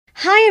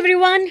Hi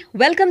everyone,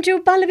 welcome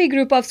to Pallavi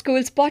Group of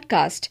Schools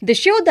podcast, the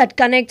show that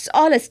connects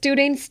all our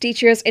students,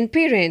 teachers, and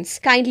parents.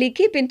 Kindly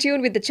keep in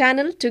tune with the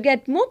channel to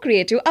get more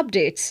creative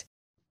updates.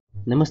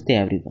 Namaste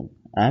everyone,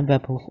 I am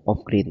Vaibhav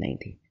of grade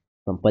 90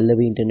 from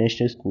Pallavi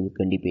International School,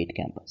 Gandipet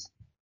campus.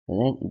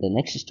 The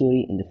next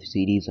story in the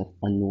series of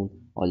unknown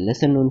or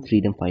lesser known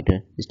freedom fighter,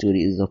 the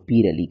story is of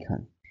Peer Ali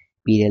Khan.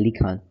 Peer Ali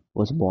Khan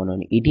was born on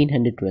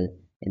 1812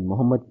 in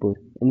Mohammadpur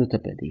in Uttar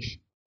Pradesh.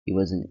 He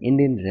was an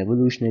Indian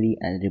revolutionary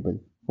and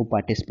rebel who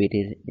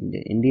participated in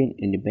the Indian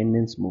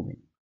independence movement.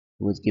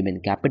 He was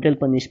given capital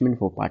punishment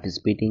for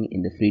participating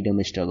in the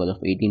freedom struggle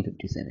of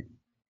 1857.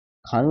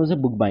 Khan was a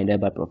bookbinder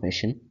by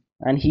profession,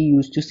 and he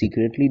used to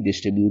secretly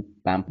distribute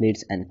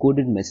pamphlets and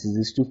coded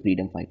messages to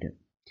freedom fighters.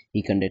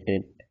 He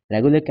conducted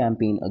regular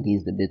campaign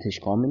against the British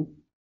government.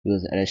 He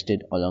was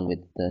arrested along with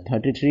the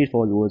 33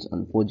 followers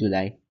on 4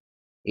 July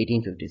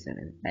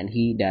 1857 and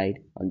he died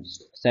on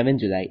 7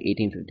 July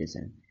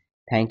 1857.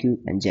 Thank you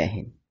and Jai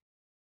Hind.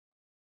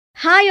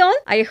 Hi all,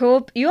 I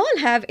hope you all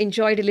have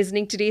enjoyed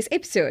listening to today's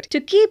episode.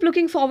 To keep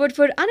looking forward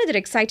for another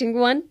exciting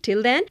one,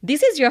 till then,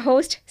 this is your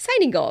host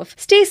signing off.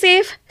 Stay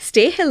safe,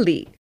 stay healthy.